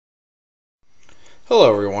Hello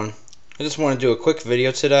everyone, I just want to do a quick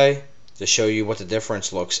video today to show you what the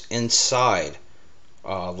difference looks inside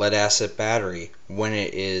a lead acid battery when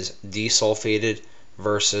it is desulfated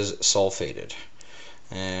versus sulfated.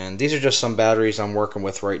 And these are just some batteries I'm working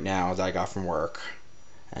with right now that I got from work.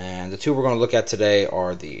 And the two we're going to look at today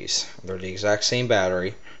are these. They're the exact same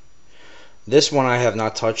battery. This one I have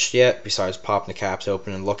not touched yet besides popping the caps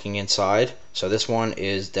open and looking inside. So this one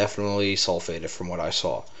is definitely sulfated from what I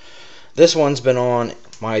saw. This one's been on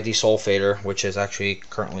my desulfator, which is actually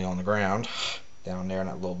currently on the ground down there in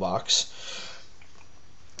that little box.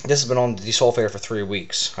 This has been on the desulfator for 3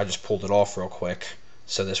 weeks. I just pulled it off real quick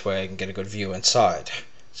so this way I can get a good view inside.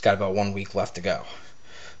 It's got about 1 week left to go.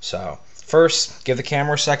 So first, give the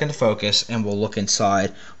camera a second to focus and we'll look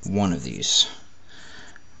inside one of these.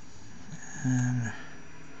 Let's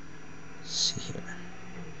see here.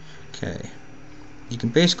 Okay. You can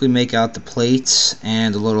basically make out the plates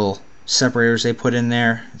and the little separators they put in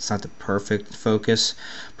there. It's not the perfect focus,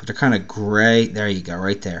 but they're kind of gray. There you go,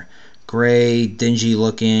 right there. Gray, dingy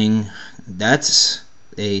looking. That's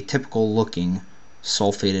a typical looking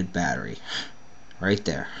sulfated battery right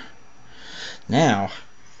there. Now,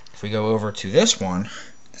 if we go over to this one,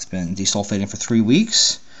 it's been desulfating for 3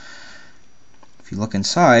 weeks. If you look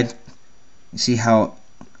inside, you see how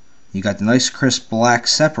you got the nice crisp black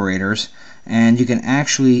separators, and you can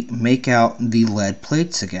actually make out the lead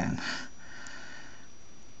plates again.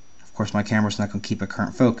 Of course, my camera's not going to keep a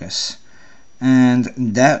current focus. And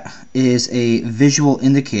that is a visual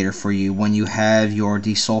indicator for you when you have your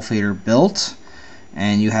desulfator built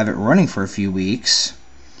and you have it running for a few weeks.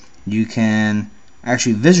 You can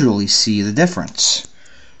actually visually see the difference.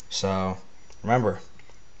 So remember,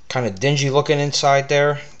 kind of dingy looking inside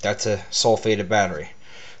there, that's a sulfated battery.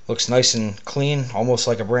 Looks nice and clean, almost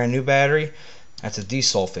like a brand new battery. That's a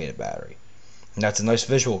desulfated battery. And that's a nice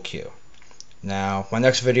visual cue. Now, my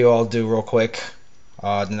next video I'll do real quick,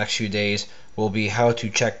 the next few days, will be how to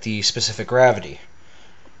check the specific gravity.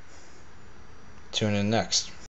 Tune in next.